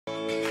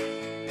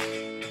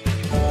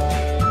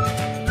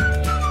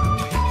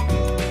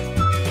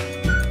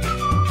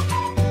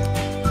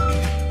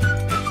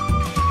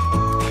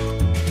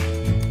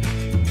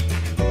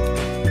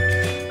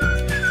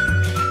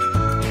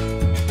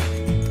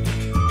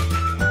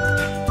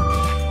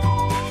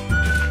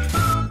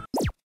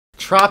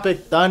Tropic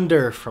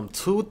Thunder from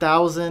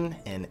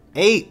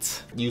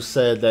 2008. You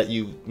said that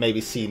you maybe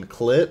seen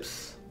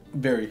clips.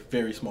 Very,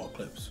 very small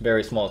clips.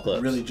 Very small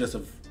clips. Really just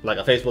a... Like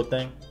a Facebook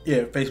thing?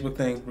 Yeah, Facebook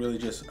thing. Really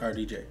just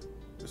RDJ.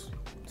 Just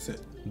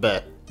sit.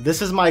 Bet.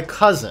 This is my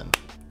cousin.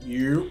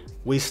 You.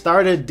 We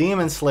started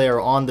Demon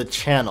Slayer on the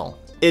channel.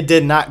 It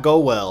did not go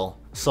well,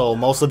 so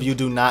most of you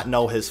do not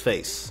know his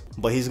face.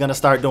 But he's gonna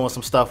start doing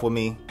some stuff with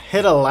me.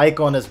 Hit a like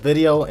on this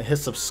video and hit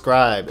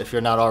subscribe if you're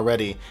not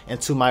already.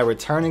 And to my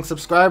returning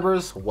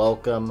subscribers,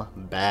 welcome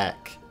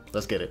back.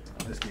 Let's get it.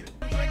 Let's get it.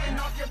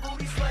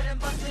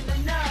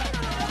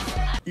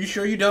 You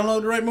sure you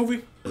downloaded the right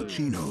movie?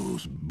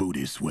 Chino's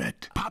booty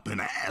sweat,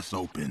 popping ass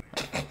open.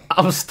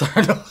 I'm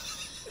starting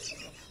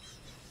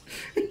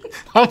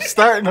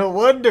to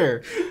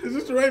wonder. Is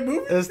this the right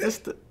movie? Is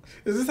this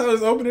how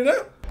it's opening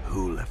up?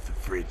 Who left the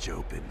fridge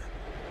open?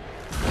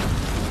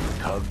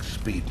 Tug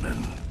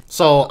Speedman.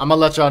 So I'm gonna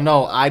let y'all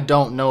know I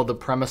don't know the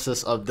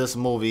premises of this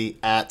movie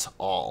at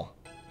all.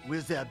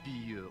 Will there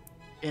be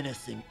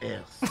anything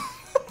else?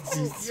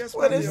 Yes,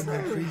 what is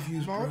that?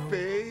 Previews, bro.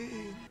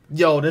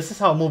 Yo, this is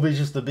how movies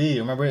used to be.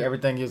 Remember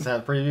everything used to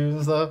have previews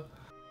and stuff?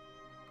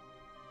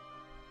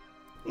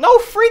 No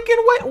freaking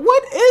way.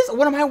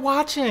 What am I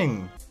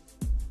watching?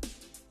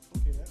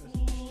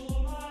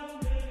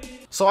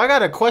 So I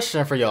got a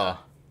question for y'all.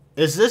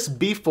 Is this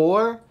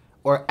before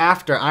or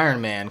after Iron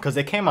Man? Because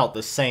they came out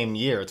the same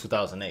year,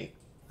 2008.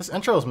 This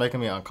intro is making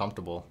me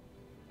uncomfortable.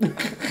 Why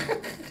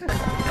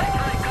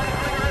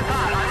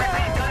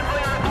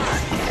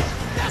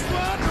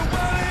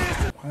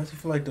does it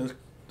feel like those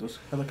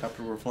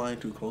helicopters were flying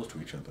too close to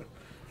each other?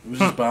 It was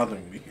just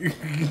bothering me.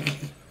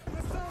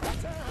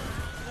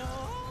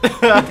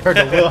 I heard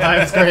the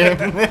Wilhelm scream.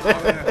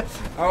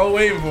 I was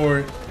waiting for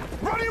it.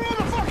 Run your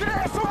motherfucking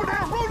ass over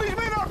there and roll these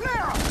men up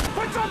now!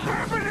 Put some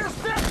pep in this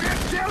step,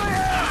 bitch, jelly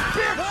ass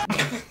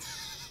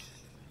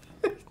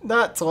bitch!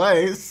 Not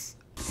twice.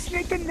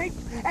 Snake and Nate,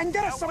 and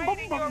get us some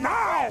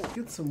now!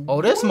 Get some.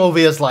 Oh, this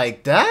movie is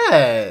like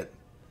that.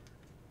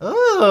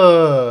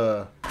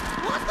 Ugh.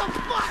 What the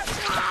fuck?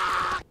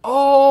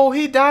 Oh,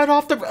 he died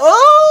off the.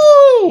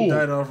 Oh.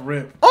 Died off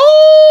rip.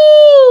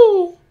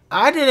 Oh.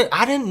 I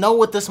didn't know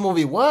what this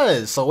movie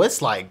was, so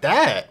it's like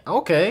that.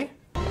 Okay.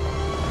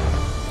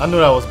 I knew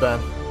that was Ben.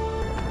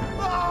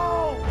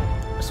 Oh!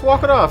 Just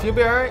walk it off. You'll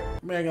be alright.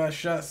 Man got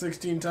shot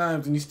 16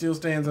 times and he still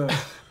stands up.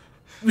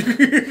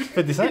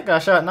 50 Cent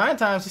got shot 9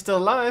 times. He's still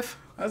alive.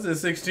 I said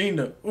 16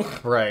 though.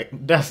 Right.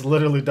 That's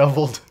literally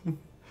doubled.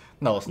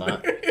 No, it's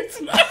not.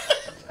 It's not.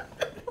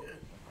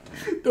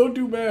 Don't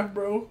do math,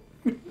 bro.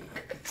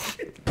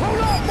 Hold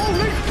on,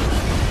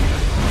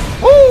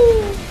 police!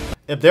 Woo!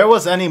 If there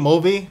was any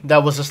movie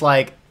that was just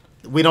like,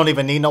 we don't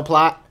even need no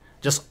plot,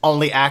 just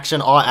only action,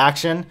 all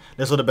action,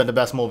 this would have been the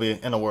best movie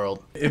in the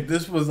world. If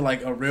this was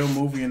like a real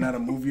movie and not a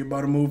movie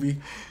about a movie,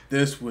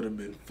 this would have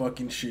been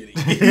fucking shitty.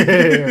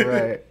 Yeah,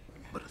 right.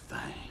 But a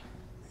thing.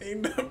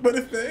 Ain't nothing but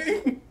a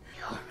thing.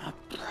 You're my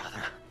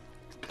brother.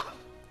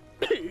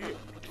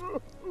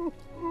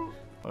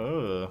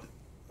 Ugh.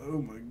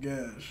 Oh my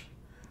gosh.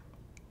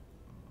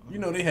 You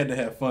know they had to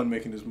have fun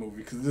making this movie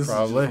because this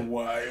Probably. is just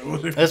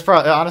wild. It's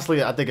probably,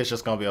 honestly, I think it's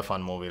just gonna be a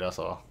fun movie, that's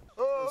all.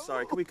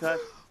 Sorry, can we cut?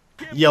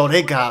 Yo,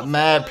 they got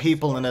mad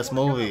people in this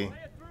movie.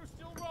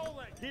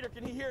 Peter,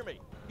 can he hear me?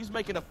 He's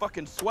making a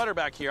fucking sweater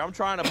back here. I'm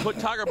trying to put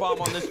Tiger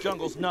Bomb on this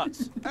jungle's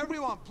nuts.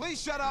 Everyone,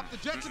 please shut up. The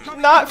Jets are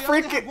coming. Not in. We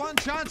only freaking- have one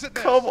chance at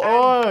this. Come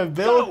on,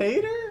 Bill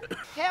Hader?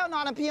 Hell no,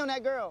 I didn't pee on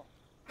that girl.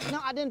 No,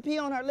 I didn't pee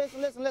on her.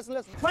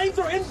 Listen. Flames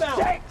are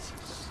inbound.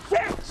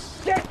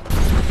 Shit!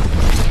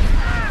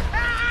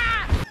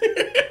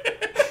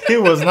 He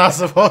was not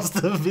supposed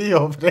to be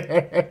over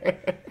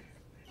there.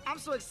 I'm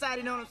so excited,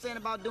 you know what I'm saying,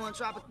 about doing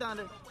Tropic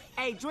Thunder.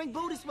 Hey, drink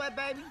booty sweat,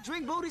 baby.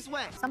 Drink booty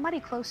sweat. Somebody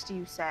close to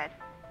you said,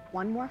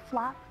 one more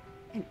flop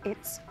and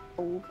it's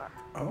over.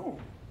 Oh.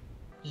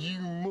 You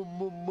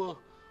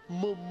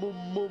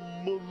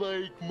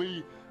make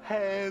me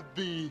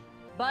happy.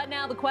 But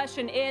now the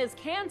question is,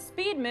 can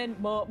Speedman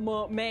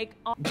make...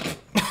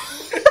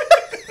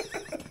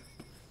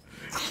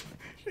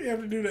 You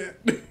have to do that.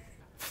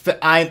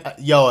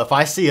 Yo, if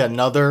I see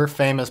another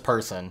famous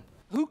person.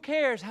 Who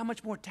cares how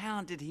much more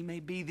talented he may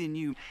be than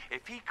you?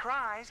 If he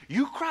cries,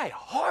 you cry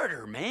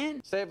harder,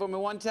 man. Say it for me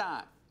one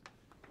time.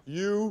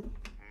 You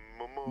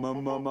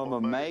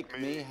make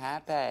me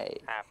happy.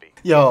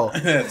 Yo,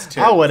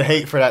 I would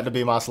hate for that to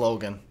be my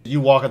slogan. You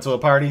walk into a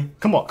party.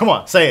 Come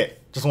on, say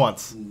it. Just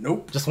once.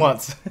 Nope. Just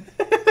once.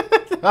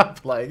 I'm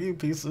like, you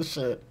piece of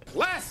shit.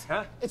 Les,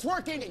 huh? It's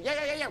working.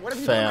 Yeah. What have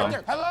you Fam. done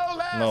right there? Hello,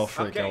 Les. No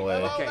freaking way.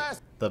 Hello,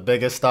 Les. The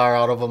biggest star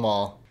out of them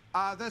all.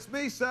 That's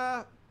me,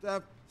 sir.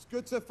 It's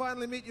good to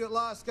finally meet you at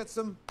last. Get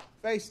some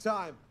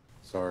FaceTime.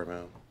 Sorry,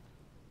 man.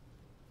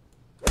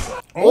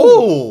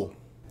 Oh!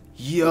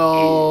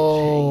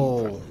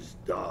 Yo!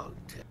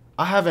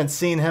 I haven't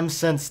seen him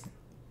since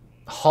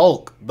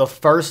Hulk, the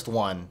first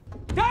one.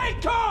 Hey,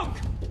 Coke!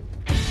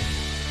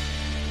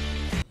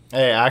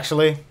 Hey,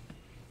 actually,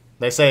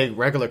 They say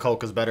regular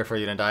Coke is better for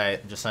you than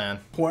diet. Just saying.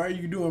 Why are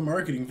you doing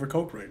marketing for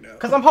Coke right now?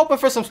 Because I'm hoping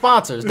for some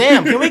sponsors.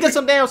 Damn, can we get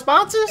some damn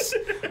sponsors?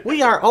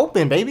 We are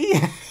open, baby.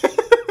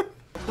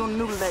 Doing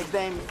noodle legs,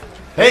 Damon.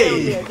 Hey. Hell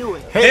yeah, do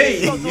it.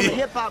 Hey. Go to the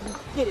hip hop.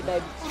 Get it,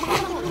 baby.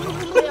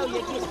 Hell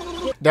yeah, get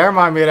it. That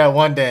remind me of that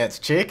one dance.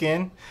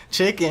 Chicken,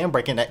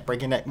 breaking neck,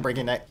 breaking neck,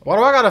 breaking neck. Why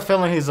do I got a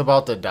feeling he's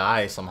about to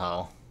die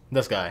somehow?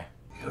 This guy.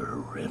 You're a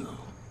riddle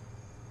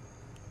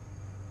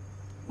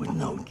with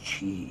no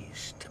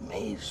cheese to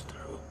maze through.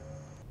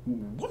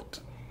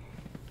 What?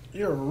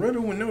 You're a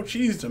riddle with no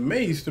cheese to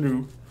maze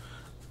through?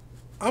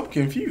 I'm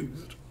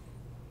confused.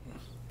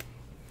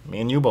 Me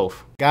and you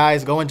both.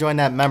 Guys, go and join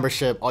that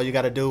membership. All you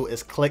gotta do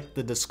is click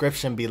the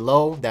description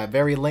below, that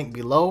very link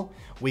below.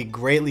 We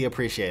greatly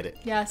appreciate it.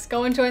 Yes,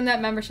 go and join that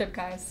membership,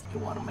 guys. You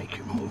want to make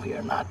your movie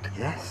or not?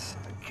 Yes.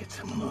 Get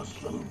some of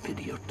those little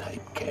video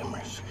type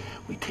cameras.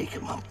 We take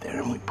them up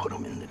there and we put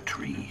them in the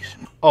trees.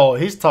 Oh,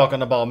 he's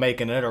talking about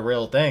making it a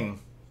real thing.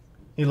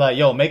 He's like,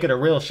 yo, make it a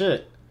real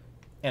shit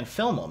and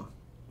film them.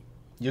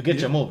 You'll get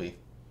your movie.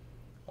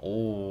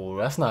 Oh,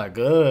 that's not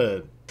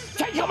good.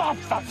 Take them off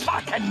the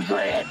fucking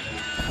grid.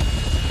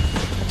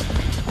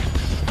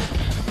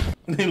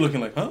 They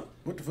looking like, huh?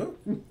 What the fuck?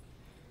 Where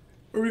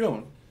are we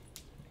going?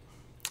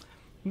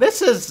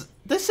 This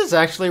is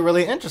actually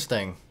really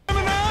interesting.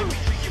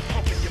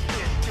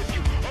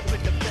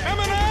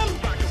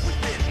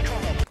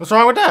 What's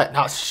wrong with that?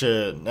 Oh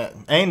shit.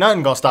 Ain't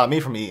nothing gonna stop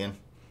me from eating.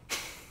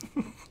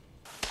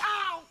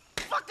 Ow!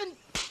 Fucking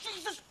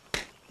Jesus!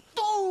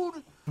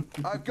 Dude!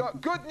 I've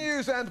got good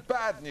news and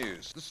bad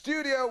news. The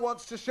studio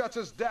wants to shut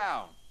us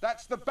down.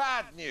 That's the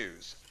bad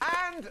news.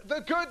 And the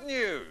good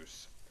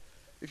news.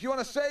 If you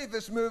want to save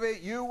this movie,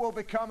 you will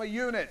become a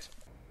unit.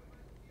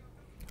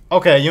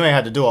 Okay, you ain't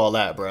had to do all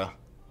that, bro.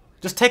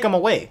 Just take them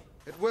away.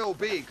 It will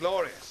be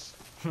glorious.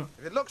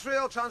 If it looks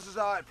real, chances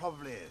are it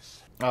probably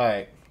is.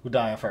 Alright, who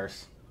dying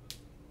first?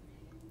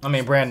 I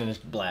mean, Brandon is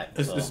black.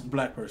 It's a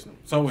black person.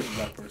 It's always a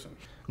black person.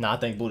 Nah, I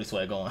think Booty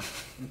Sweat going.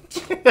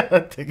 I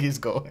think he's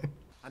going.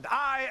 And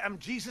I am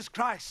Jesus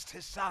Christ,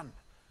 his son.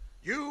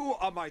 You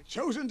are my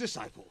chosen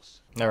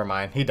disciples. Never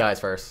mind. He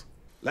dies first.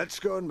 Let's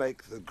go and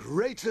make the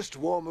greatest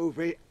war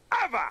movie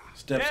ever.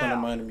 Steps on the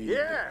mind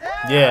immediately.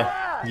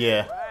 Yeah.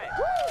 Yeah.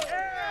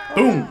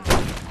 Boom.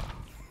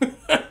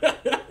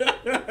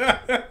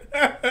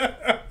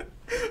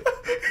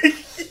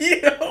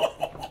 Yo.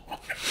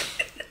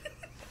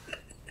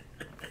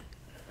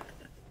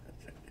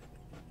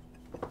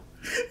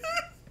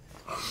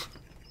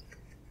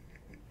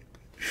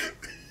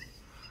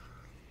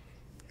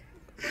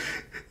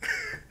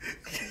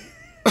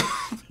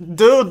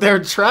 Dude,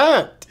 they're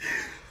trapped.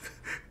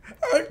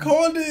 I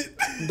called it.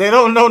 They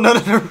don't know none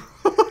of the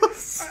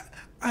rules.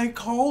 I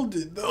called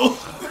it though.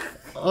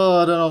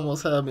 Oh, that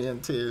almost had me in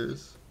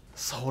tears.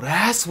 So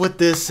that's what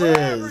this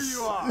is.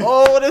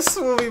 Oh, this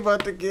movie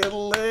about to get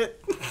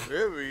lit.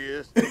 There he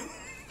is.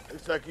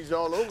 Looks like he's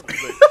all over the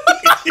place.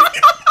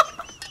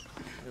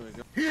 Here we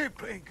go. He ain't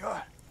playing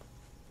God.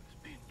 He's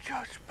being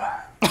judged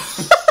by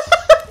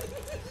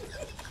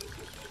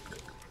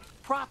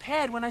Prop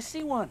head when I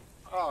see one.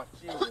 Oh,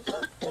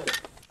 Jesus.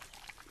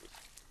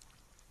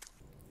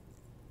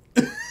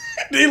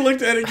 They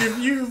looked at it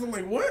confused. I'm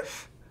like, what?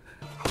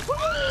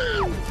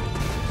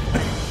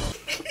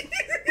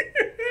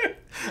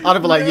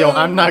 I'd be like, yo,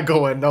 I'm not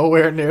going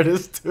nowhere near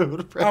this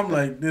dude. Bro. I'm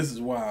like, this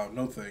is wild.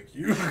 No, thank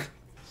you.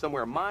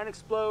 Somewhere mine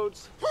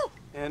explodes,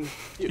 and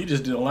You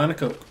just did a line of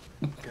coke.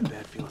 got a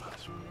bad feeling on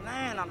this one.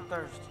 Man, I'm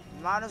thirsty.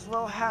 Might as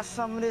well have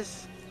some of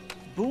this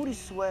booty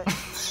sweat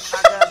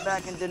I got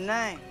back in the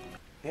name.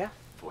 Yeah?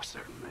 For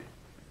certain, man.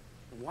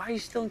 Why are you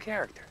still in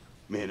character?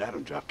 Man, I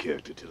don't drop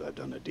character till I've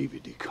done a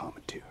DVD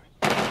commentary.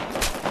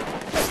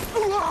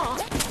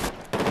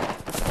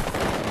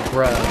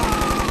 Bruh.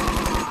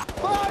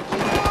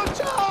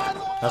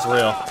 That's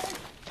real.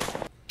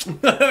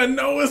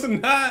 No, it's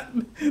not.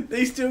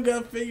 They still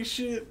got fake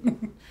shit.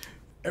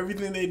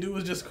 Everything they do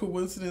is just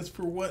coincidence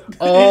for what?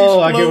 Oh,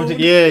 I get what you...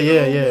 Yeah.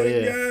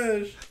 Oh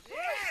my gosh.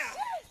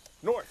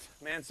 North.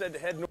 Man said to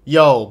head north.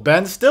 Yo,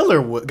 Ben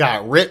Stiller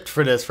got ripped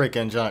for this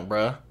freaking junk,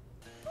 bruh.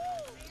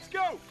 Let's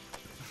go.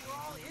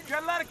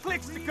 Got a lot of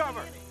clicks to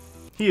cover.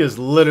 He is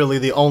literally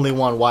the only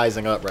one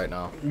wising up right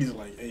now. He's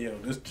like, hey, yo,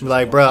 this just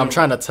Like, bruh, I'm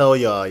trying to tell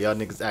y'all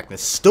niggas acting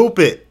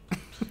stupid.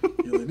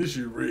 You're like, this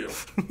shit real.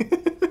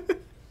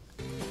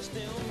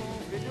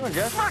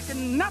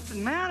 Fucking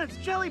nothing, man. It's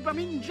I'm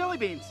eating jelly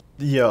beans.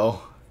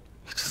 Yo,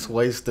 he just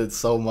wasted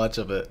so much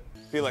of it.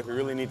 Feel like we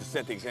really need to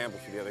set the example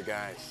for the other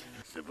guys.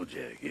 Simple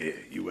Jack, yeah,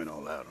 you went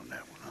all out on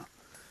that one, huh?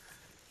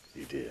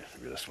 You did.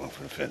 Really swung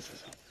for the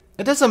fences.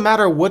 It doesn't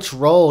matter which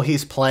role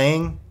he's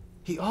playing.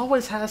 He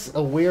always has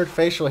a weird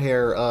facial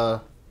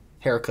hair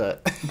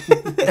haircut.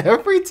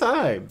 Every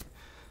time.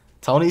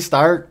 Tony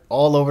Stark,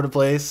 all over the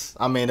place.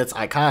 I mean, it's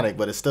iconic,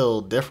 but it's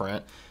still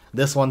different.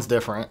 This one's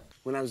different.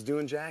 When I was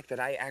doing Jack, that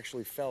I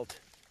actually felt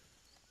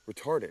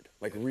retarded,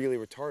 like really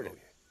retarded.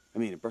 I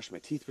mean, brushing my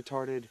teeth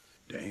retarded.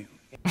 Damn.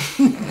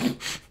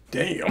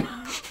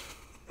 Damn.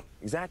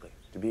 Exactly,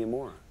 to be a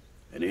moron.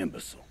 An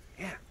imbecile.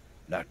 Yeah.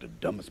 Like the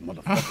dumbest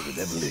motherfucker that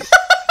ever lived.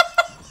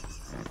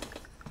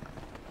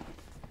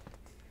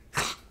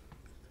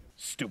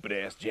 Stupid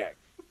ass Jack.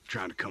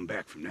 Trying to come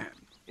back from that.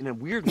 In a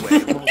weird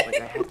way, almost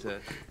like I had to.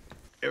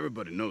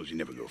 Everybody knows you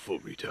never go full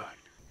retard.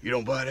 You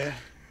don't buy that?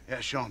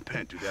 That's Sean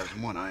Penn,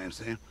 2001, I am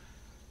saying.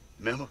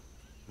 Remember?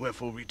 Went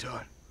full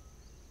retard.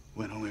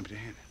 Went home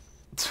empty-handed.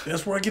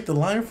 That's where I get the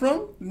line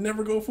from?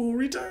 Never go full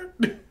retard?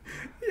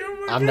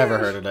 I've never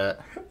heard of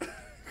that.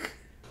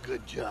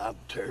 Good job,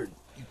 turd.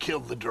 You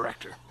killed the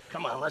director.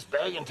 Come on, let's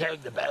bag and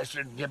tag the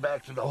bastard and get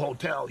back to the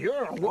hotel.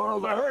 You're in a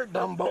world of hurt,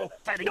 Dumbo.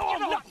 No,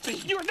 I'm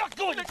not. You're not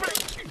going to.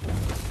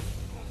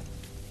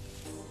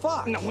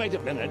 Fuck. No, wait a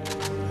minute.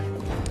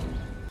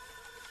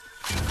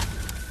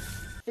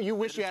 You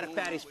wish you had a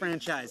Fatty's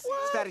franchise.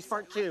 It's Fatty's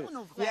Part 2.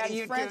 Yeah,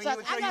 you franchise.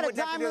 I got a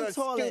diamond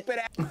toilet.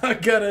 I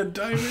got a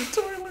diamond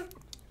toilet.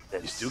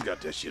 You still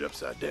got that shit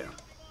upside down.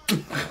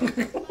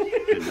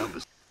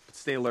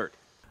 Stay alert.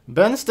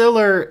 Ben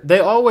Stiller, they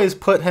always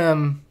put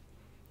him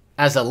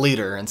as a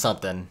leader in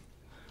something.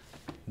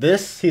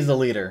 This, he's a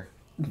leader.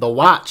 The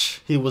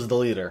Watch, he was the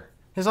leader.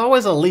 He's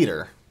always a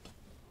leader.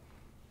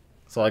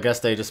 So I guess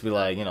they just be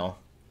like, you know,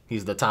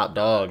 he's the top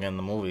dog in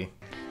the movie.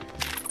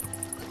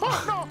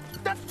 Oh, no!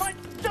 That's my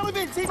jelly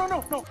bean team!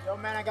 No. Yo,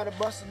 man, I got a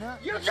bust a nut.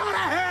 You go to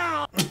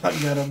hell!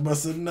 I got a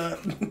bust a nut.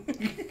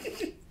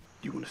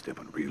 You want to step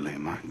on a real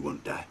landmine? You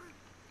want to die?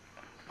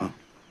 Huh?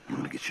 You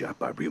want to get shot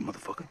by a real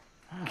motherfucker?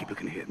 Keep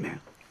looking ahead, man.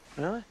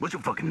 Really? What's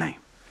your fucking name?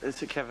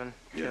 It's Kevin.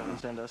 Kevin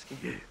Sandusky.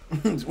 Yeah.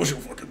 What's your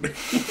fucking name?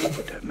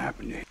 Put that map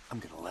in there. I'm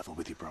gonna level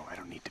with you, bro. I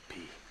don't need to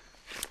pee.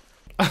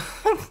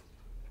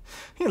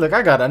 Hey, look,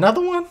 I got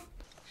another one.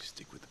 You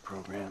stick with the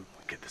program.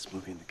 We get this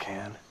movie in the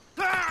can.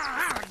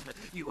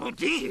 You OD'd.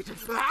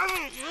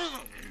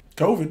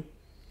 COVID.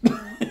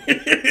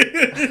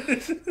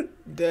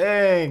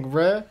 Dang,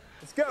 bruh.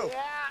 Let's go.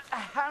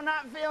 Yeah, I'm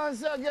not feeling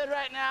so good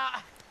right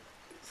now.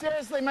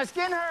 Seriously, my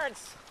skin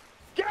hurts.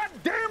 God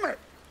damn it!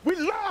 We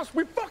lost!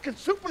 We fucking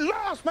super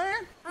lost,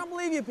 man! I don't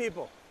believe you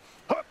people.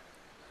 Huh?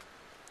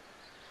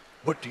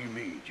 What do you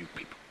mean, you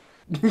people?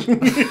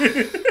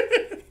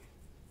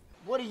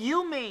 What do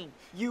you mean,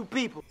 you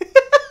people?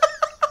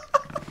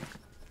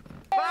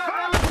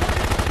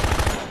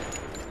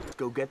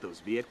 Go get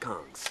those Viet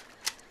Congs.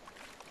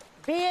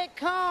 Viet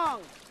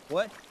Cong.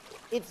 What?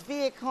 It's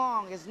Viet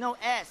Cong. There's no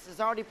S.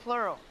 It's already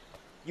plural.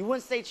 You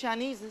wouldn't say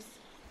Chinese's.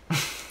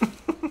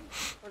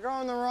 We're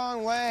going the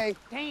wrong way.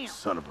 Damn.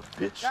 Son of a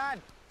bitch. God.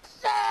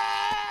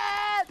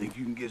 Think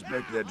you can get us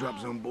back to that drop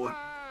zone, boy?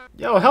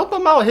 Yo, help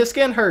him out. His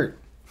skin hurt.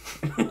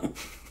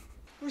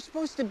 We're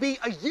supposed to be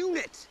a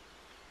unit.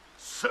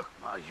 Suck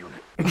my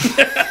unit.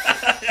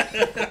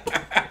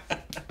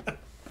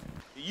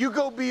 You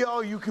go be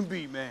all you can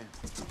be, man.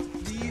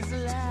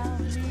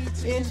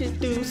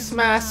 Introduce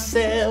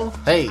myself.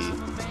 Hey.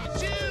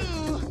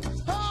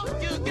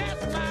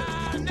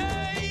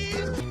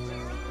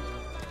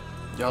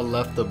 Y'all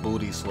left the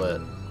booty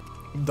sweat.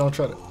 Don't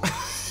try to.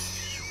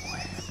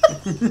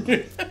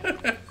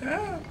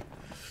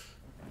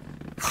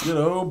 Good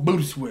old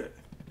booty sweat.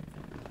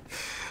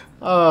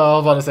 Oh, I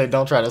was about to say,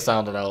 don't try to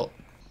sound it out.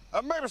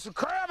 Maybe some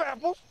crab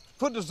apples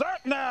for dessert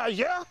now,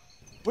 yeah?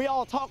 We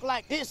all talk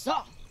like this,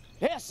 huh?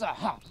 Yes, sir,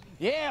 huh?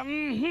 Yeah,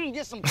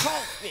 get some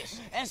crawfish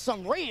and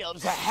some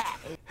ribs, huh?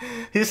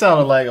 He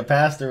sounded like a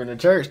pastor in the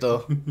church,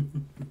 though.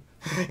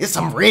 It's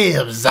some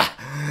ribs.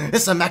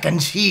 It's some mac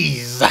and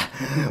cheese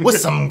with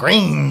some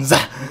greens.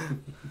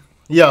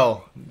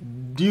 Yo,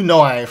 you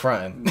know I ain't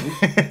fronting.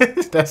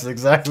 That's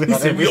exactly He how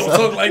said they we all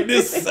talk like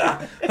this.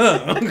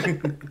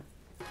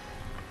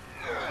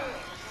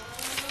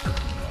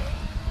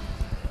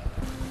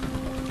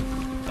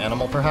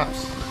 Animal,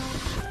 perhaps?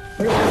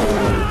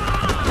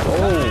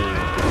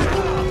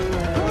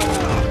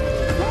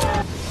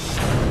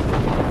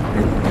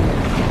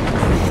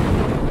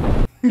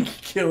 He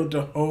killed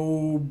the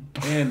whole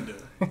panda.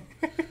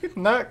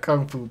 Not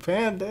Kung Fu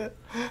Panda.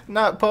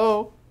 Not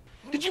Po.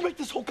 Did you make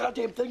this whole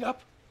goddamn thing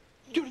up?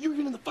 You're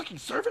even in the fucking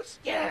service?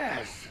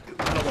 Yes.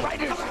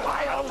 Writers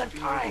lie all the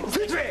time.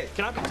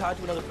 Can I be tied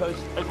to another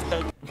post?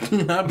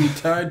 I'll be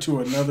tied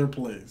to another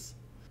place.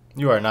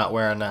 You are not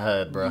wearing the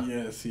head, bro.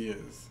 Yes, he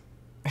is.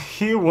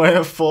 He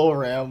went full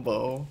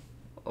Rambo.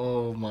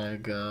 Oh my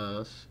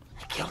gosh.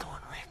 I killed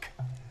one, Rick.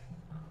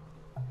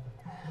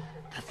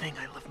 The thing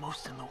I love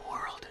most in the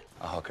world.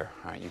 A hooker.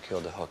 All right, you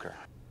killed a hooker.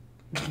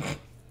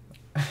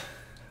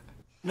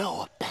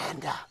 No, a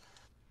panda.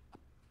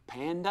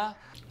 Panda?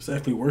 It's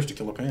actually worse to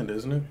kill a panda,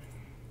 isn't it?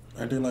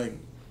 Aren't they like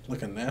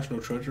a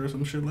national treasure or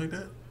some shit like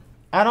that?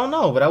 I don't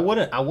know, but I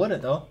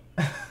wouldn't though.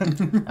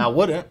 I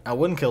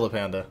wouldn't kill a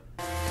panda.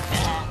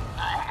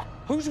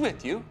 Who's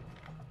with you?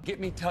 Get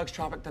me Tug's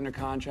Tropic Thunder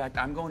contract.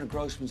 I'm going to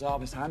Grossman's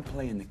office. I'm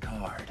playing the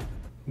card.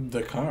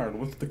 The card?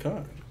 What's the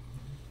card?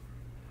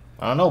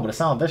 I don't know, but it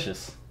sounds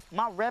vicious.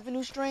 My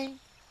revenue stream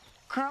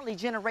currently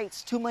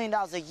generates $2 million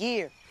a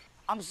year.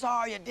 I'm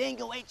sorry, a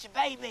dingo ate your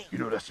baby. You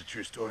know that's a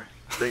true story.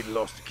 Lady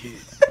lost a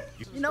kid.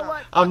 You know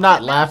what? I'm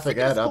not laughing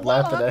at it. I'm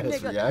laughing at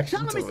his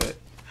reaction to it.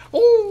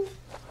 Ooh.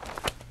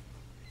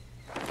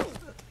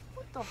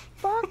 What the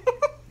fuck?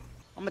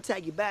 I'm gonna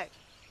tag you back.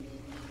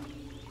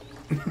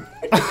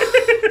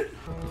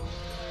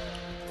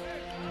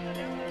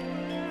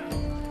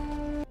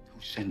 Who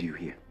sent you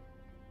here?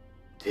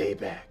 Day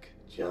back,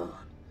 John.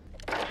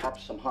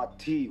 Perhaps some hot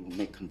tea will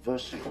make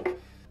conversing.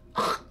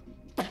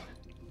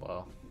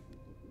 Wow.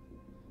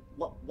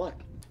 What?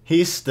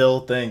 He still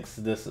thinks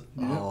this.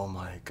 Oh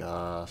my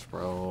gosh,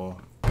 bro.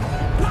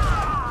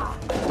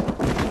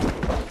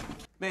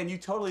 Man, you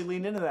totally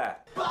leaned into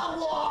that. Dude,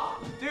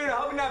 I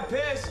hope you're not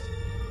pissed.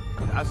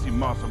 I see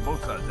moss on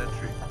both sides of that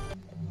tree.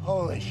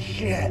 Holy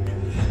shit.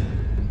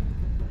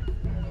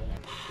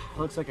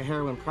 Looks like a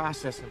heroin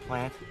processing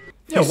plant.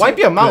 Yeah, wipe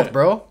your mouth,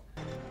 bro.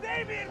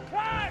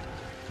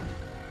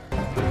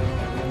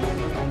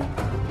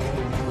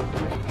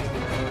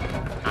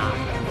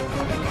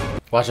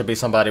 Watch it be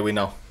somebody we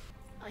know.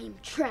 I am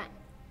trapped.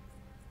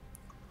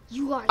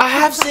 You are. I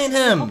have seen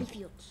him.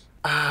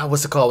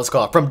 What's it called? What's it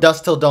called? From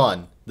Dusk Till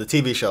Dawn, the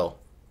TV show.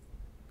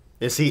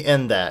 Is he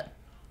in that?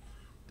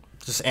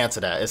 Just answer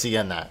that. Is he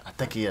in that? I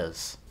think he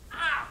is.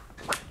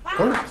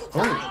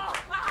 Oh.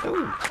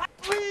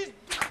 Please,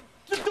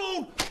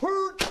 don't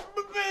hurt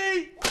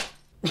me.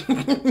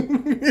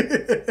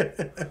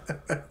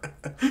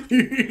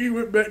 He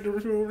went back to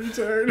full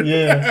retard.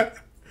 Yeah.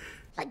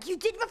 Like you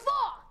did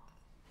before.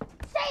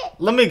 Say it.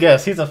 Let me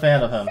guess. He's a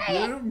fan of him.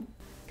 Say it.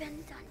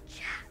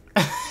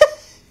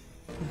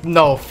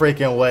 No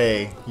freaking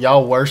way.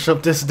 Y'all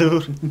worship this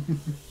dude?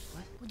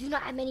 We do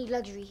not have any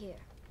luxury here.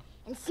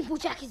 And Simple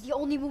Jack is the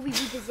only movie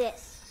we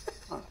possess.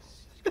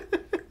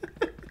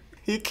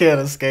 He can't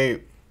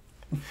escape.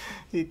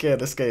 He can't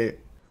escape.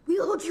 We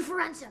hold you for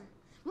ransom.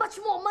 Much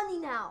more money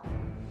now.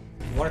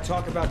 You want to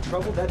talk about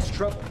trouble? That's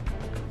trouble.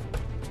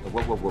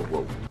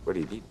 Whoa. What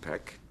do you need,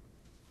 Peck?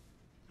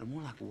 And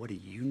more like, what do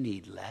you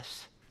need,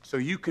 Les? So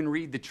you can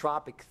read the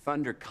Tropic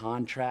Thunder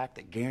contract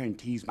that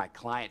guarantees my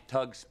client,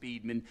 Tug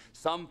Speedman,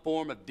 some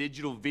form of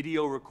digital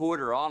video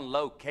recorder on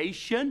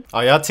location?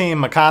 Are y'all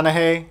Team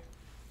McConaughey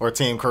or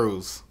Team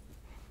Cruz?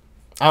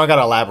 I don't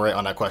gotta elaborate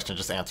on that question,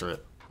 just answer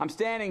it. I'm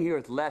standing here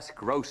with Les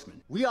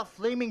Grossman. We are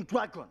Flaming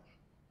Dragon.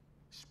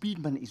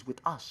 Speedman is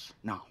with us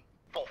now.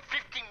 For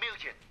 50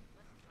 million,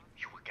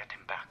 you will get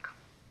him back.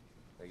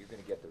 So you're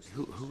gonna get those.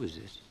 Who is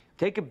this?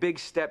 Take a big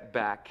step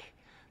back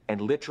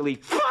and literally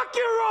fuck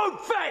your own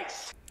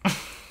face!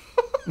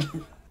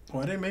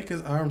 Why they make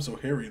his arm so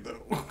hairy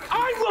though?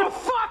 I will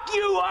fuck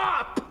you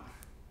up!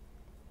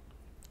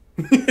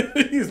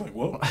 He's like,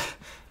 whoa.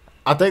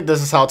 I think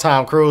this is how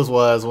Tom Cruise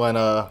was when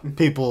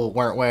people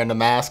weren't wearing the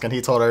mask and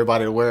he told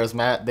everybody to wear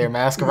their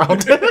mask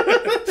around him.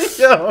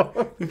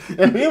 Yo,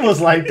 if he was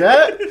like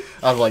that,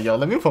 I was like, yo,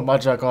 let me put my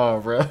junk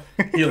on, bro.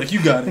 You're like,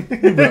 you got it.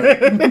 You got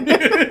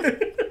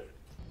it.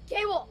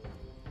 Cable.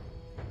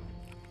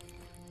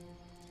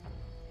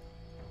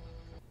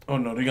 Oh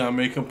no, they gotta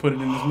make him put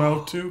it in his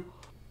mouth too?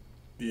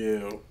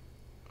 Yeah.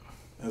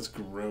 That's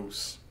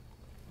gross.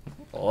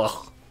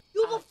 Ugh.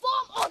 You will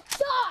fall or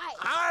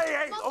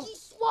die! Monkey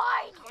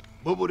swine!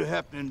 What would have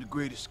happened in The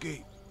Great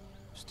Escape?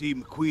 Steve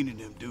McQueen and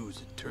them dudes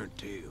had turned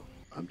tail.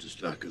 I'm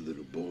just like a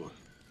little boy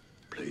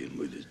playing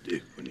with his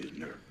dick when he's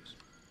nervous.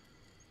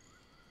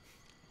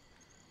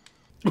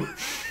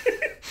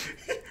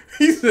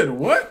 He said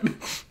what?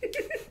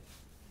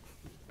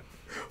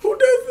 Who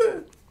does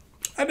that?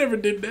 I never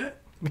did that.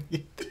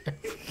 You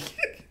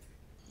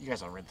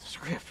guys don't read the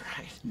script,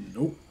 right?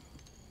 Nope.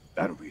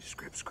 I don't read the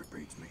script. Script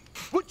reads me.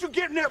 What you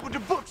getting at with the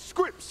book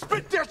script?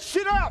 Spit that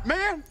shit out,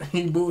 man.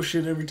 He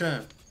bullshit every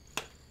time.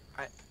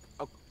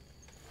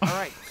 All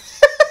right.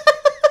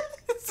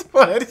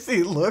 Why does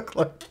he look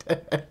like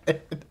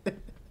that?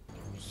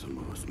 Some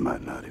of us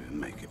might not even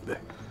make it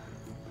back.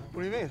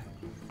 What do you mean?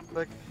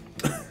 Like,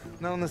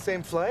 not on the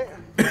same flight?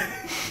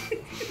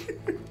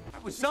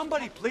 Would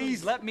somebody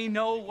please let me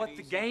know what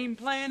the game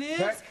plan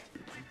is?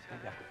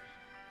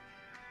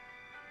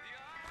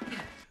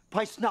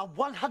 Price now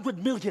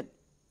 100 million.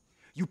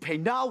 You pay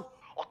now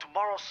Or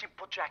tomorrow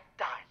Simple Jack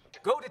dies.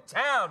 Go to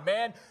town,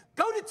 man.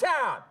 Go to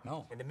town.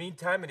 No. In the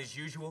meantime, and as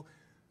usual,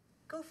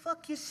 go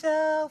fuck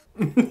yourself.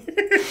 In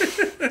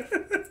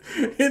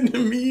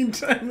the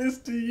meantime, it's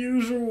the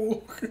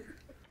usual.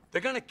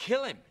 They're gonna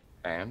kill him.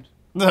 And?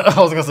 I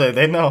was gonna say,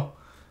 they know.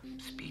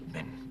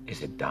 Speedman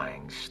is a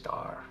dying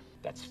star.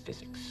 That's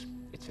physics.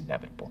 It's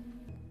inevitable.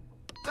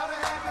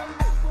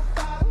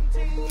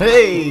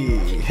 Hey!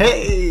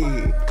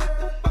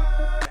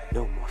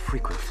 No more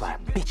frequent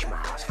flat bitch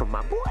miles from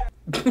my boy.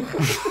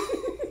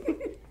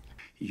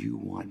 You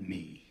want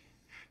me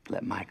to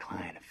let my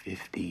client of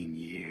 15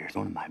 years,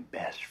 one of my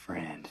best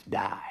friends,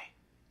 die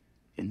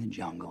in the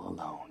jungle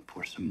alone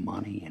for some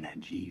money and a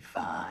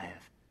G5?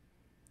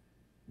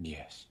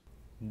 Yes.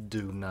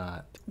 Do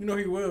not. You know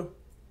he will.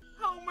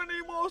 How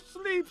many more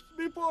sleeps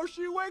before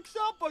she wakes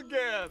up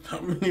again?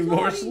 How many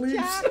more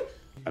sleeps?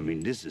 I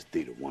mean, this is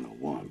theater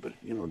 101, but,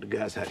 you know,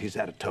 he's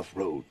had a tough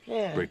road.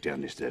 Yeah. Break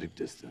down the aesthetic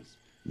distance.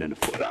 Then the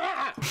foot.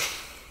 Ah!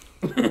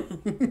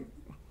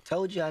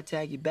 Told you I'd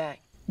tag you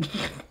back.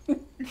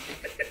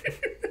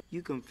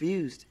 You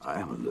confused. I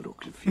am a little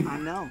confused. I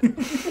know.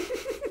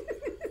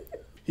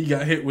 He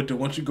got hit with the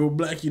once you go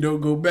black, you don't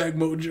go back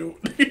mojo.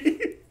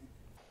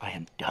 I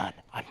am done.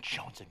 I'm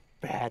Jonesing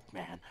bad,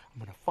 man. I'm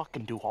gonna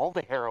fucking do all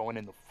the heroin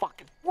in the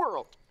fucking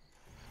world.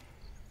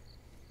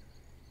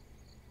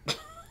 You guys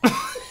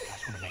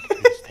wanna make it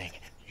through this thing?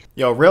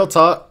 Yo, real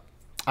talk.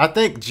 I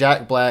think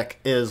Jack Black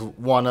is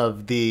one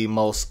of the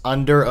most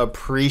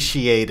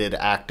underappreciated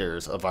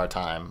actors of our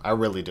time. I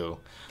really do.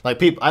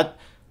 Like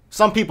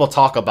some people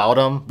talk about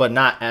him, but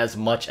not as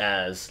much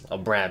as a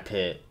Brad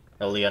Pitt,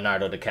 a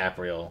Leonardo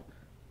DiCaprio.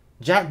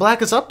 Jack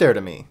Black is up there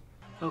to me.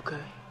 Okay.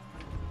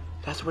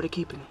 That's where they're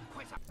keeping it.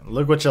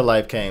 Look what your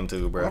life came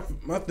to, bro.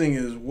 My thing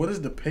is, what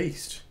is the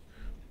paste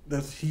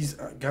that he's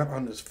got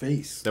on his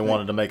face? They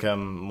wanted to make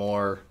him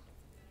more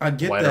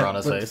whiter that, on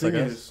his face, I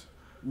guess. Is,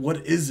 what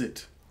is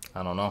it?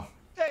 I don't know.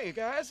 Hey,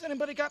 guys,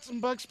 anybody got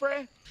some bug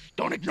spray?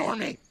 Don't ignore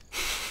me.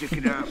 Stick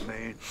it out,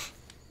 man.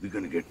 We're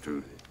gonna get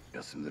through this.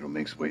 Got some little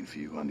minks waiting for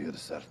you on the other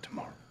side of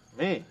tomorrow.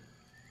 Me?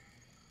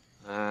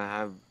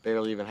 I've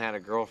barely even had a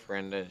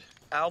girlfriend.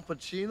 Al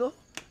Pacino?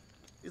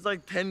 He's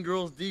like 10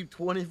 girls deep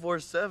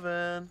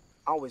 24/7.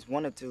 I always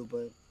wanted to,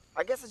 but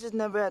I guess I just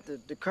never had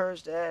the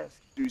courage to ask.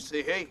 You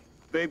say, hey,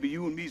 baby,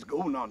 you and me's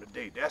going on a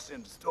date. That's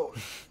in the story.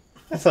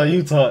 That's how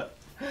you thought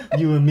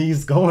you and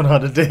me's going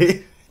on a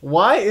date.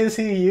 Why is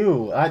he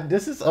you?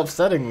 This is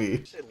upsetting me.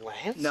 You said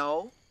Lance?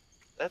 No.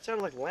 That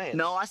sounded like Lance.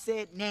 No, I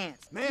said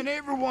Nance. Man,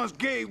 everyone's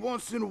gay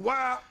once in a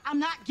while. I'm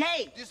not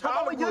gay. How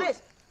about we do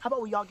this? How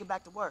about we all get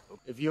back to work?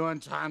 If you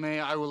untie me,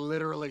 I will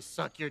literally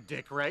suck your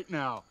dick right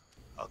now.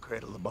 I'll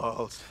cradle the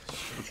balls,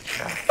 shoot the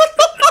cock,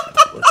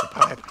 work the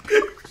pipe,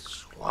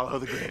 swallow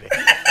the granny.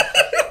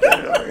 Get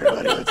it over here,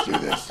 buddy. Let's do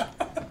this.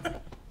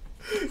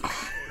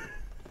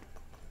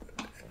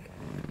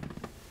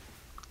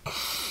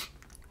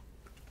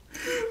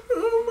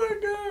 Oh my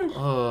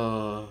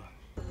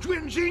god.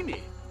 Twin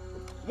Genie.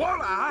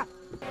 Voila.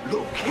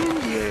 Look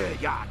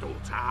ya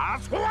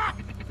dotas.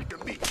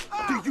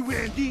 Do you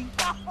Andy?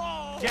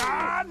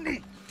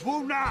 Johnny.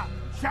 Wuna.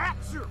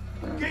 Chatser.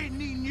 Gay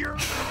near.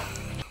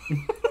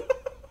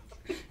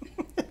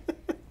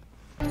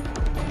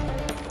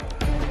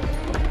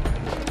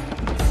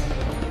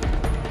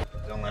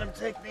 Don't let him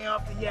take me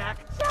off the yak.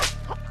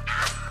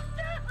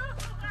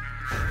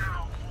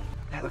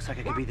 That looks like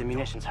it could be the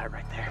munitions hut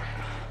right there.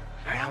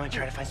 All right, I'm gonna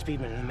try to find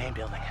Speedman in the main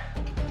building.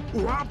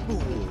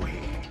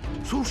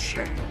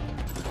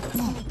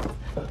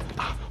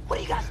 What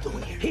are you guys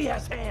doing here? He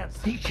has hands.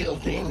 He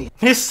killed Danny.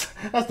 That's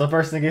the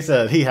first thing he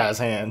said. He has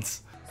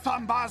hands.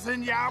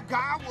 Sambazen Yao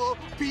Gawa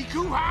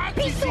Piku Hai.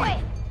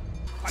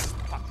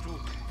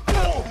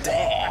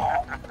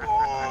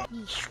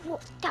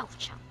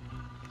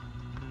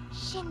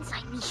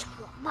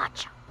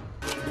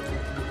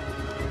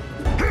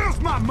 Here's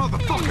my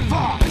motherfucking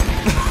ball.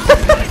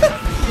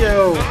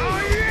 Yo.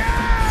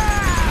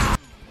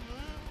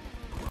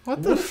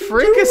 What the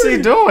freak is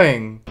he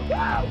doing?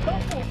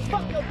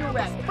 Fuck your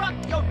do-rag. Fuck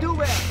your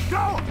do-rag.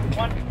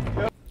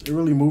 They're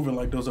really moving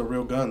like those are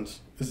real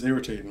guns. It's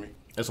irritating me.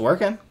 It's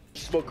working.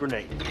 Smoke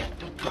grenade.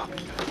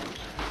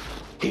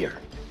 Here.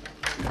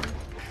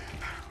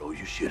 Roll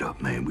your shit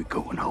up, man. We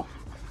going home.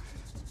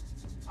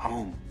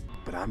 Home.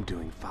 But I'm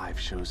doing 5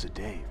 shows a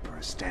day for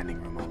a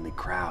standing room only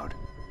crowd.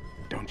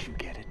 Don't you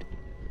get it?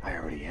 I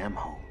already am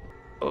home.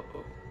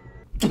 Uh-oh.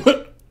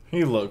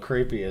 He look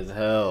creepy as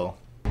hell.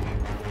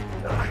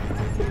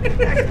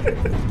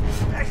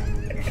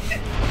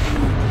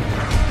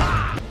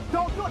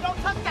 Don't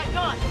touch that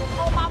gun.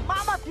 Oh, my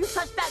mama, if you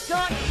touch that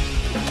gun.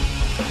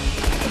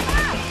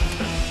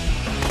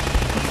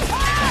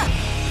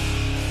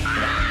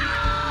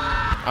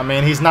 I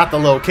mean, he's not the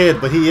little kid,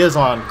 but he is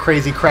on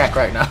crazy crack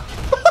right now.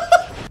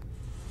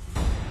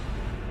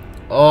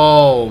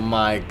 Oh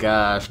my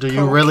gosh. Do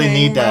you really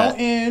need that?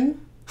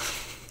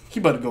 He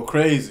about to go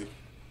crazy.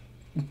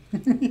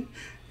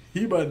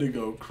 He about to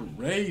go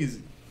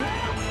crazy.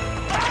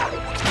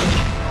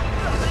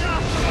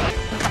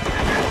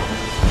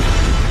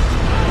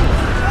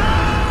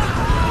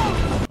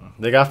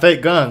 They got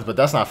fake guns, but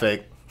that's not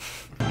fake.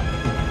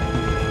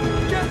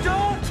 Jeff,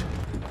 don't!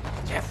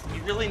 Jeff,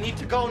 we really need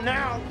to go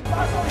now.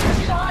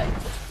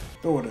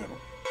 Throw it at him.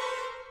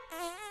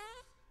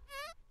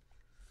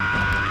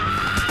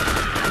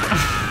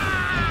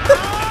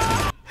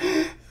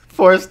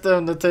 Forced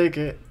them to take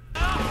it.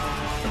 Come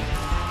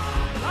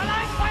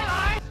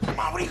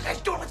on, what are you guys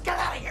doing? Let's get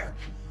out of here.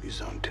 He's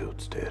on tilt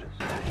status.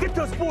 Get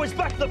those boys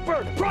back to the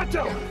bird.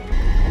 Pronto!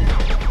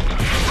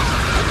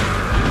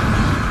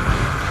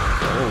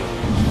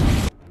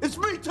 It's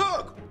me,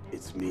 Tug!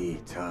 It's me,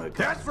 Tug.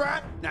 That's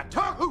right. Now,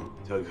 Tug who?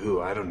 Tug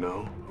who? I don't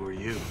know. Who are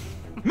you?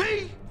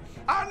 Me?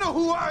 I know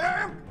who I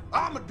am.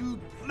 I'm a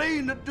dude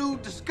playing a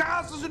dude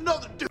disguised as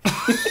another dude.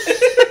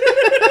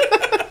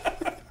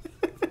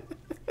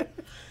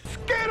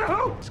 Scared of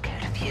who?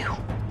 Scared of you.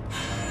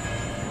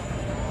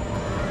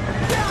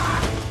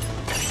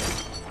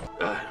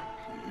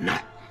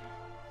 Not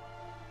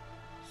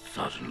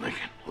Sergeant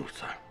Lincoln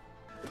Luther.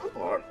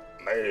 Or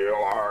Neil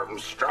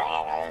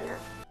Armstrong.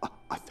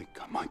 I think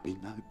I might be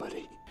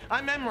nobody.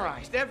 I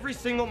memorized every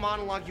single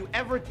monologue you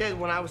ever did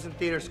when I was in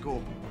theater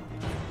school.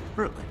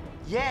 Really?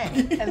 Yeah,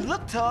 and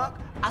look, Tug,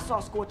 I saw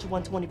Scorcher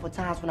 124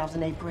 times when I was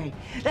in 8th grade.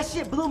 That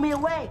shit blew me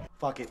away.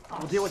 Fuck it.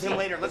 We'll deal with him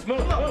later. Let's move.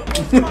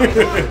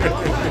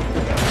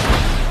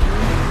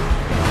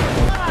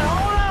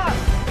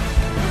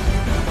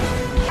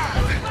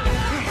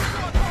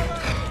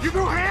 You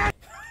grew hands?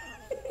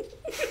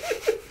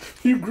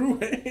 You grew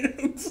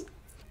hands?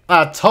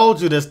 I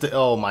told you this.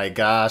 Oh my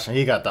gosh, and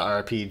he got the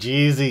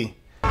RPGeezy.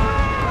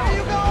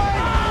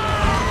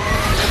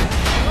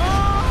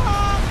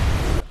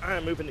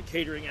 I'm moving to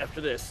catering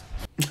after this.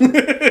 Yeah,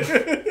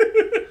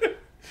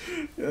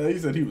 he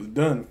said he was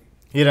done.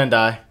 He didn't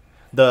die.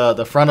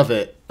 The front of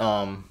it,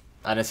 I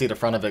didn't see the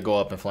front of it go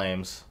up in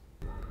flames.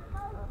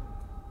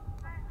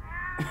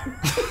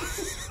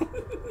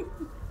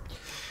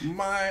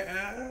 My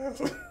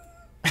ass.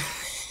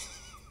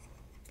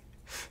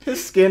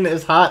 His skin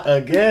is hot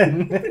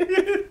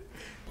again.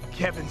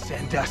 Kevin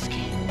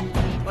Sandusky.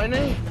 My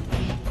name.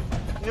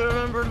 You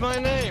remembered my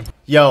name.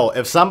 Yo,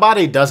 if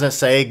somebody doesn't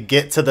say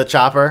get to the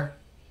chopper,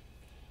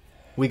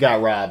 we got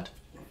robbed.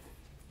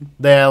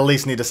 They at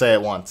least need to say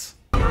it once.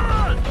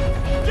 I'm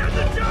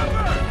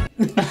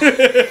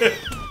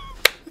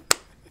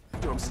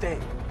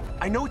staying.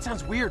 I know it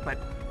sounds weird, but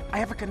I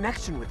have a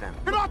connection with them.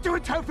 You're not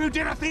doing tofu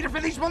dinner theater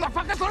for these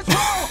motherfuckers. Let's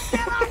go!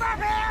 Get over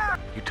here!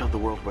 You tell the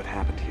world what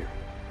happened here.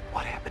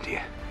 What happened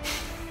here?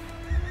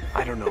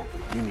 I don't know.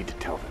 You need to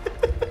tell them.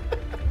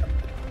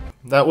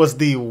 That was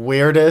the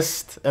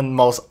weirdest and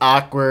most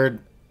awkward,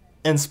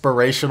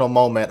 inspirational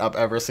moment I've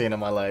ever seen in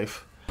my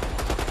life.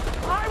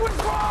 I was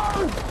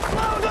wrong!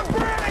 Blow the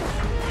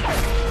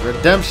bridge!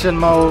 Redemption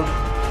mode.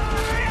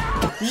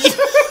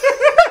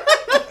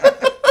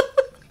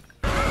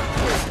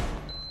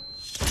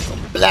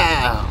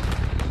 Blah.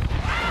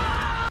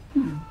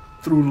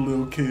 Threw the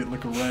little kid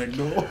like a rag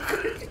doll.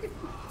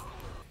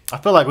 I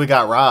feel like we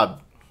got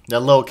robbed.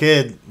 That little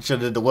kid should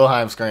have did the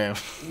Wilhelm scream.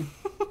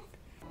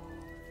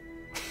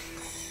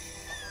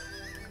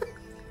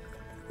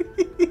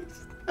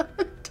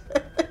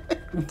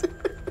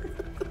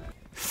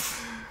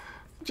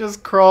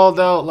 Just crawled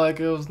out like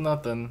it was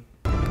nothing.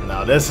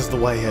 Now this is the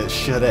way it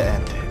should have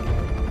ended.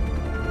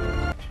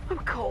 I'm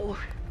cold.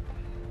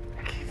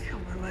 I can't feel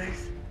my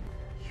legs.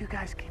 You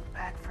guys came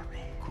back for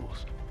me. Cool.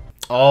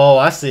 Oh,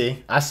 I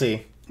see. I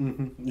see.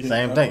 Yeah,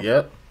 Same thing,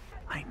 yep.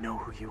 I know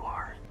who you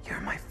are.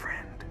 You're my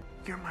friend.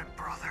 You're my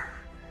brother.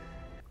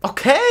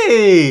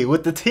 Okay,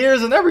 with the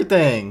tears and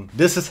everything.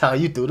 This is how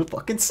you do the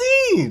fucking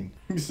scene.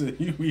 He said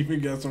you even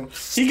got some.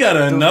 He got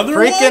another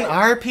freaking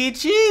one?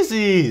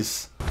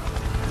 RPGeezys.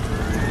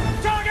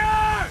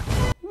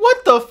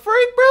 What the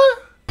freak, bro?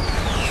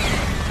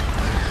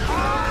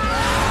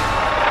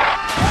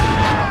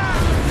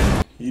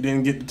 He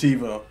didn't get the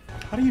TiVo.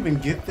 How do you even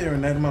get there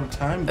in that amount of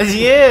time?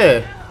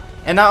 Yeah.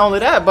 And not only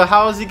that, but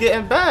how is he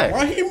getting back?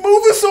 Why he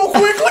moving so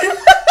quickly?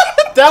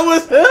 That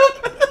was him?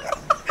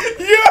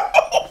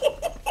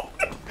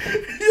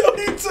 Yo,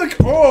 he took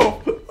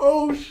off.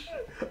 Oh,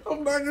 shit.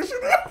 I'm knocking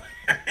shit out.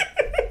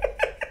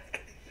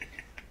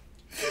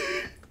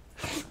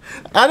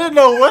 I didn't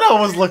know what I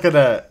was looking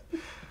at.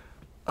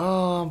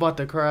 Oh, I'm about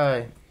to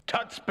cry.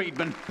 Tut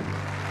Speedman.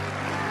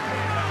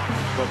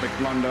 Tropic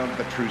Thunder,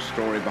 the true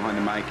story behind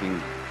the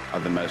making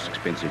of the most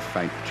expensive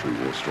fake true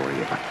war story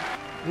ever.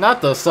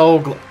 Not the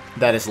soul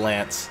that is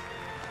Lance.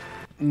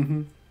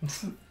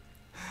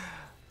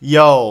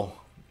 Yo,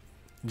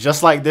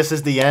 just like this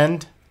is the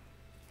end,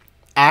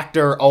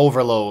 actor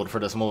overload for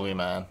this movie,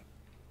 man.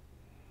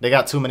 They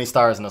got too many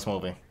stars in this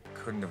movie.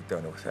 Couldn't have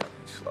done it without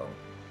you, Sloan.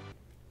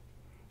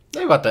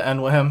 They about to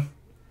end with him.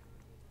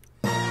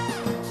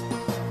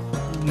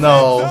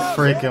 No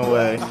freaking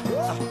way.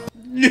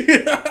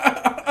 Yeah,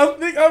 I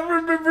think I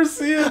remember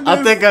seeing this.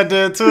 I think I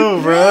did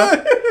too, bro.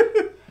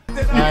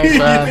 I ain't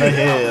trying to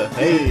hear.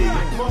 Hey.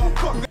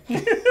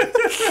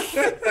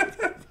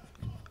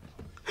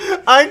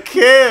 I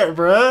can't,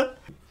 bro.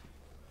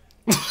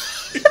 Not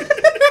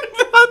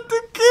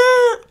the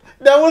kid.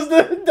 That was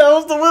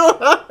the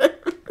Wilhelm.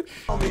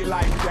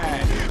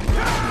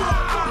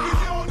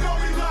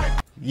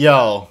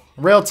 Yo,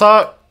 real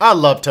talk. I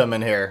loved him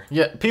in here.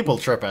 Yeah, people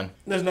tripping.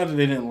 There's not that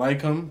they didn't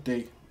like him.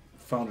 They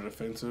found it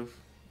offensive.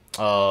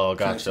 Oh,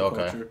 gotcha.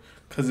 Okay.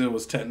 Because it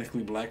was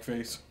technically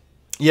blackface.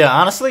 Yeah,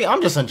 honestly,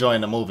 I'm just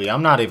enjoying the movie.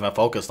 I'm not even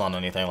focused on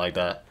anything like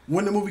that.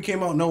 When the movie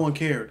came out, no one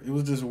cared. It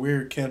was this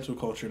weird cancel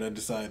culture that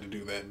decided to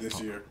do that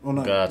this year. Oh,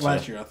 no, Gotcha.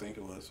 last year I think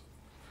it was.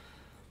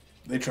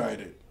 They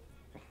tried it.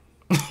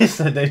 He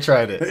said they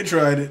tried it. They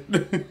tried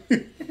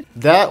it.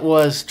 That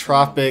was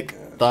Tropic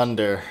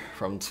Thunder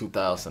from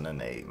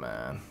 2008,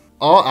 man.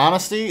 All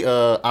honesty,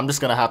 I'm just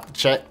gonna have to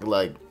check.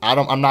 Like,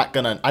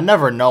 I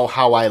never know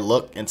how I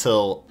look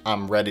until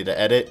I'm ready to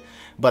edit.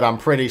 But I'm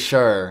pretty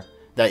sure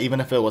that even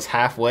if it was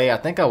halfway, I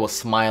think I was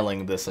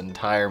smiling this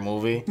entire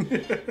movie.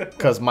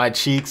 Because my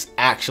cheeks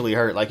actually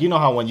hurt. Like, you know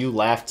how when you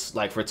laughed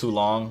like for too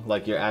long,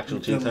 like your actual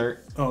cheeks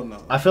hurt? Oh,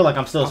 no. I feel like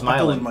I'm still smiling. I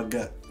feel it in my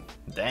gut.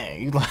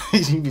 Dang,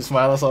 you be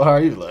smiling so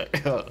hard, you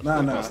like, nah.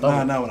 When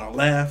I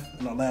laugh,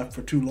 and I laugh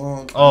for too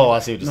long. Oh, I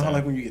see what you're saying. You know how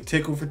like when you get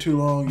tickled for too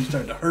long, you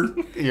start to hurt.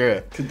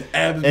 Yeah. Cause the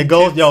abs. It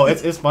goes, yo.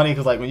 It's funny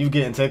because like when you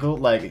getting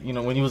tickled, like you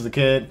know when you was a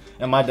kid,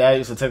 and my dad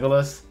used to tickle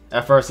us.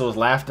 At first it was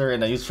laughter,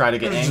 and then you try to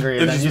get angry,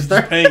 and then you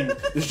start pain.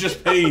 It's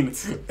just pain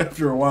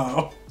after a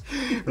while.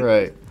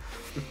 Right.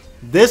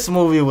 This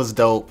movie was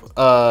dope.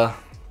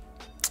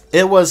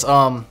 It was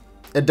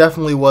it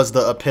definitely was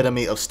the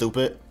epitome of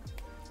stupid.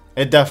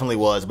 It definitely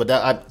was, but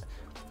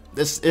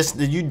it's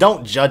you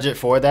don't judge it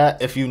for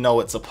that if you know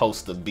it's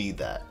supposed to be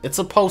that. It's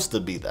supposed to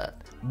be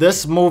that.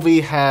 This movie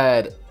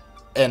had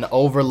an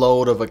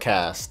overload of a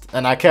cast,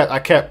 and I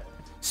kept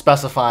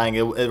specifying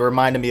it. It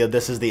reminded me of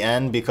This Is the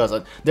End because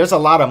there's a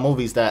lot of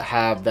movies that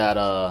have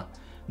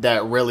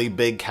that really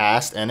big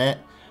cast in it,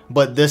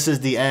 but This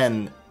Is the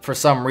End for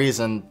some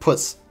reason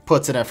puts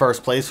it in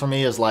first place for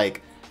me. Is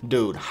like,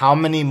 dude, how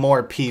many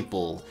more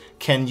people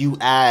can you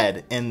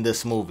add in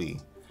this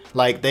movie?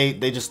 Like they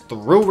just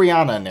threw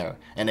Rihanna in there,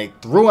 and they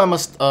threw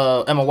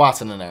Emma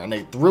Watson in there, and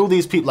they threw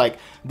these people, like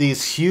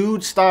these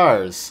huge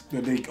stars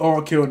that they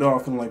all killed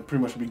off in like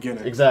pretty much the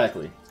beginning.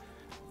 Exactly.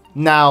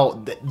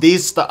 Now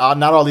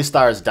not all these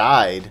stars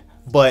died,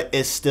 but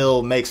it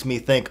still makes me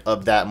think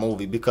of that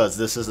movie because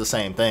this is the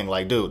same thing.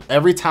 Like, dude,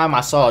 every time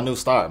I saw a new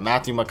star,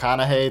 Matthew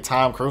McConaughey,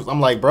 Tom Cruise,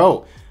 I'm like,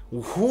 bro,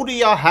 who do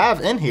y'all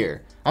have in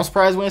here? I'm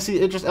surprised we didn't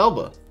see Idris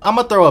Elba. I'm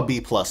gonna throw a B+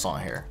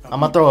 on here. I'm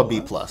gonna throw a B+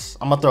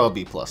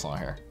 on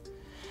here.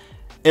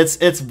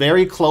 It's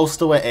very close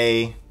to an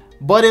A,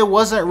 but it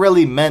wasn't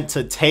really meant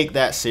to take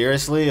that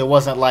seriously. It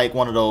wasn't like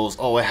one of those,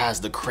 oh, it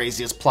has the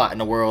craziest plot in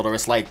the world, or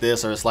it's like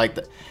this, or it's like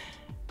that.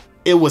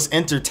 It was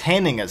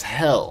entertaining as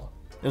hell.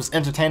 It was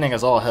entertaining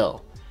as all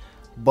hell.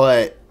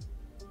 But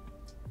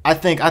I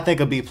think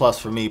a B+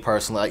 for me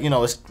personally. You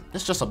know, it's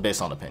just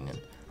based on opinion.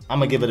 I'm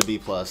gonna give it a B+.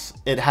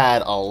 It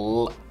had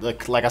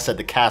like I said,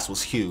 the cast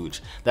was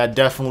huge. That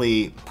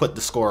definitely put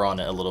the score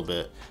on it a little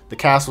bit. The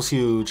cast was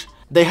huge.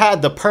 They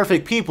had the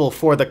perfect people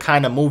for the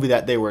kind of movie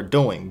that they were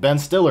doing. Ben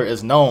Stiller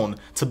is known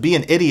to be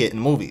an idiot in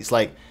movies.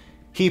 Like,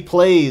 he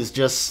plays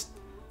just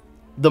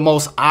the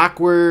most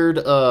awkward,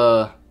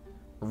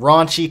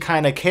 raunchy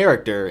kind of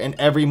character in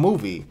every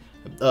movie.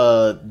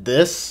 The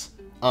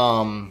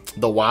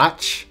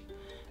Watch.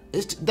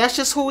 That's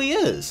just who he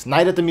is.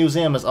 Night at the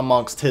Museum is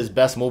amongst his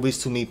best movies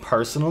to me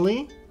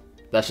personally.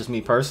 That's just me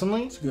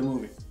personally. It's a good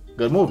movie.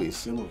 Good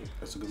movies. Good movie.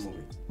 That's a good movie.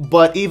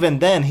 But even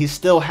then, he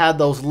still had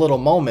those little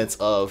moments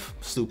of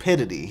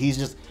stupidity. He's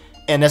just,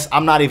 and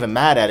I'm not even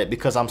mad at it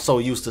because I'm so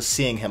used to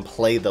seeing him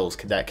play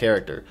that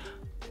character.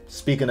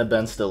 Speaking of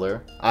Ben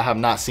Stiller, I have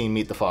not seen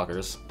Meet the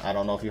Fockers. I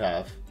don't know if you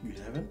have. You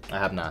haven't? I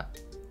have not.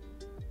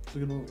 It's a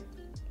good movie.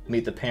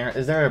 Meet the Parents.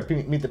 Is there a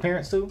Meet the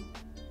Parents too?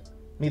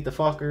 Meet the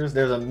Fockers.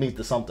 There's a Meet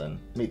the something.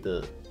 Meet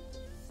the.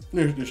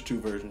 There's two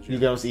versions. Yeah. You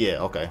get see?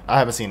 Yeah. Okay. I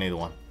haven't seen either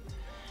one.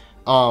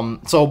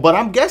 But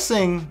I'm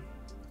guessing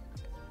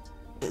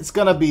it's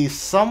gonna be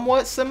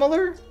somewhat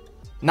similar.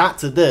 Not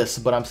to this,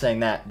 but I'm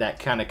saying that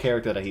kind of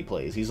character that he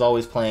plays. He's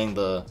always playing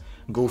the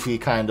goofy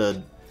kind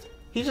of.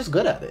 He's just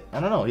good at it. I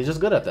don't know. He's just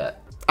good at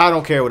that. I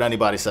don't care what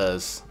anybody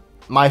says.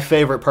 My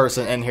favorite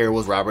person in here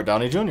was Robert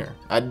Downey Jr.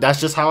 That's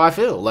just how I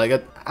feel.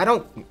 Like I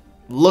don't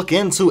look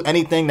into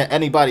anything that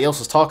anybody else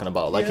was talking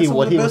about. Like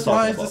what he was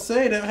talking about. To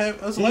say that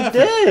have us he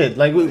laughing. did.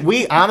 Like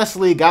we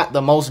honestly got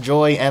the most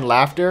joy and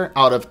laughter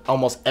out of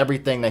almost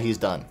everything that he's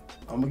done.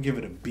 I'm gonna give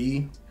it a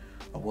B.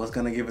 I was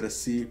gonna give it a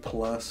C+,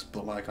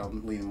 but like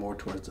I'm leaning more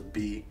towards a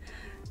B.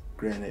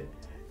 Granted,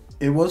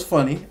 it was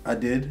funny. I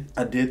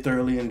did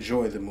thoroughly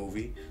enjoy the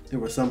movie. There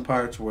were some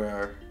parts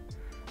where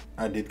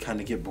I did kind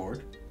of get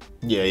bored.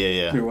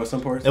 Yeah. There was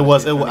some parts.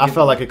 I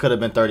felt like it could have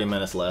been 30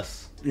 minutes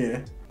less. Yeah,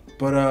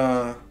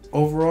 but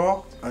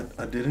overall,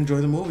 I did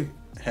enjoy the movie.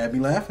 It had me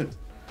laughing.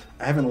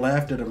 I haven't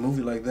laughed at a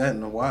movie like that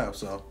in a while,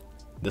 so.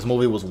 This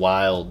movie was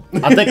wild.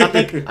 I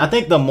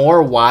think the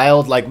more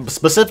wild, like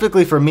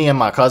specifically for me and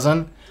my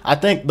cousin, I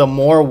think the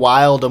more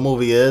wild a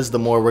movie is, the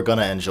more we're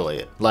gonna enjoy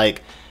it.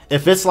 Like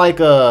if it's like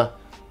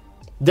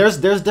there's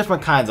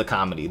different kinds of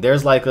comedy.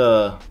 There's like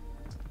a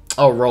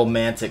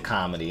romantic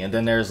comedy, and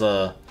then there's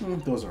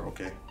those are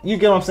okay. You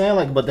get what I'm saying?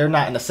 Like, but they're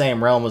not in the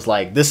same realm as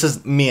like this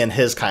is me and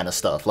his kind of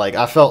stuff. Like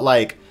I felt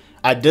like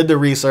I did the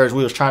research.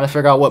 We was trying to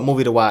figure out what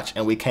movie to watch,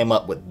 and we came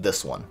up with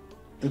this one.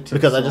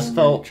 Because I just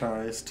felt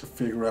tries to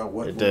figure out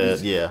what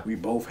movies we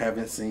both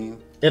haven't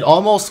seen. It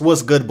almost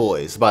was Good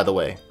Boys, by the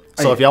way.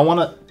 So if y'all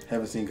wanna,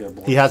 haven't seen Good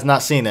Boys. He has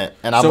not seen it,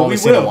 and I've only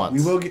seen it once.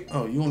 We will get.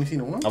 Oh, you only seen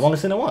it once? I've only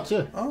seen it once.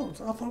 Yeah. Oh,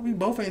 so I thought we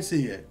both ain't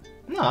seen it.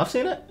 No, I've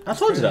seen it. I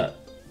told you that.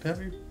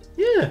 Have you?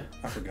 Yeah.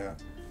 I forgot.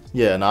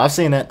 Yeah, no, I've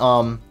seen it.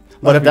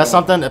 But if that's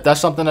something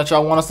that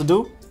y'all want us to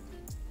do,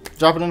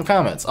 drop it in the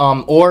comments.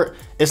 Or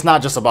it's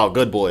not just about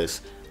Good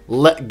Boys.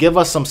 Give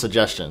us some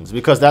suggestions,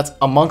 because that's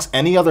amongst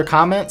any other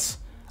comments.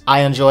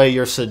 I enjoy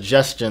your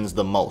suggestions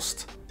the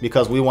most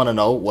because we want to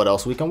know what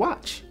else we can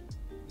watch.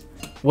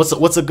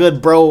 What's a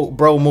good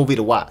bro movie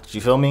to watch? You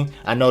feel me?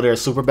 I know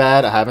there's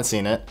Superbad. I haven't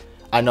seen it.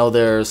 I know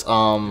there's seen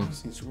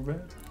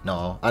Superbad?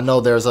 No, I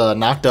know there's a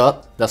Knocked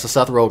Up. That's a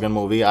Seth Rogen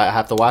movie. I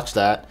have to watch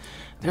that.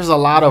 There's a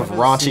lot of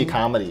raunchy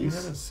comedies. You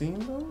haven't seen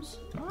those?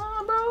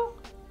 Nah, bro.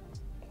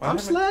 I'm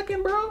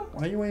slacking, bro.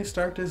 Why you ain't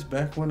start this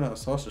back when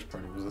Sausage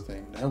Party was a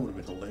thing? That would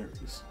have been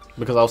hilarious.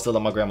 Because I was still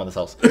at my grandmother's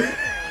house.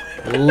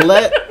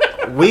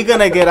 We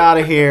gonna get out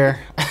of here.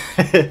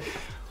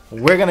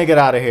 We're gonna get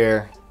out of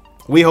here.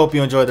 We hope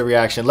you enjoyed the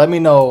reaction. Let me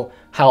know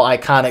how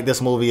iconic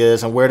this movie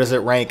is and where does it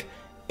rank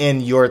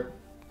in your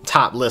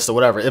top list or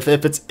whatever. If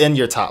it's in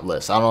your top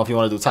list. I don't know if you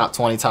want to do top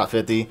 20, top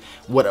 50.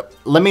 What?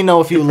 Let me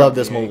know if you love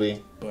this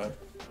movie. But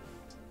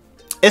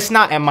it's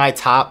not in my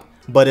top,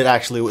 but it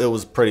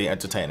was pretty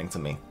entertaining to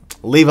me.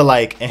 Leave a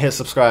like and hit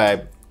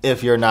subscribe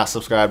if you're not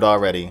subscribed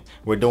already.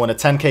 We're doing a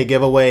 10K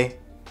giveaway,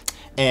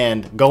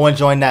 and go and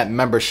join that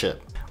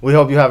membership. We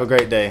hope you have a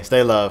great day.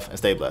 Stay love and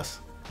stay blessed.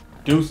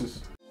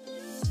 Deuces.